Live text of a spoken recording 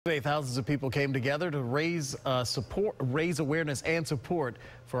Today, thousands of people came together to raise awareness and support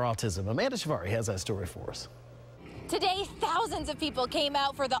for autism. Amanda Shivari has that story for us. Today, thousands of people came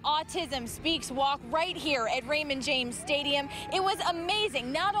out for the Autism Speaks Walk right here at Raymond James Stadium. It was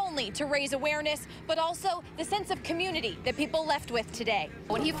amazing, not only to raise awareness, but also the sense of community that people left with today.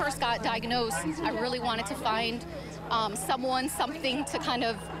 When he first got diagnosed, I really wanted to find something to kind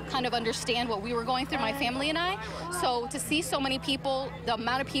of understand what we were going through, my family and I. So to see so many people, the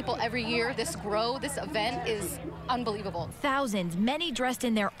amount of people every year, this event is unbelievable. Thousands, many dressed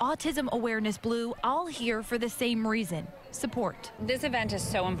in their autism awareness blue, all here for the same reason: support. This event is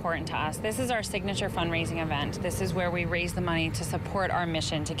so important to us. This is our signature fundraising event. This is where we raise the money to support our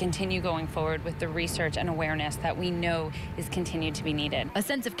mission to continue going forward with the research and awareness that we know is continued to be needed. A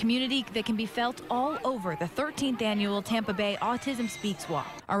sense of community that can be felt all over the 13th annual Tampa Bay Autism Speaks Walk.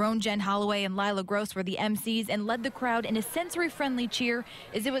 Our own Jen Holloway and Lila Gross were the MCs and led the crowd in a sensory-friendly cheer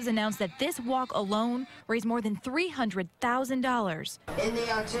as it was announced that this walk alone raised more than $300,000. In the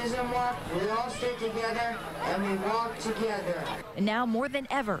Autism Walk, we all stay together and we walk together. And now more than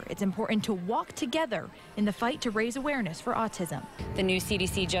ever, it's important to walk together in the fight to raise awareness for autism. The new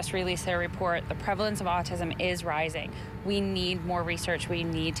CDC just released their report. The prevalence of autism is rising. We need more research. We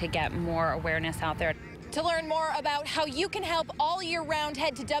need to get more awareness out there. To learn more about how you can help all year round,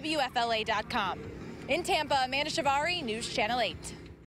 head to WFLA.com. In Tampa, Amanda Shivari, News Channel 8.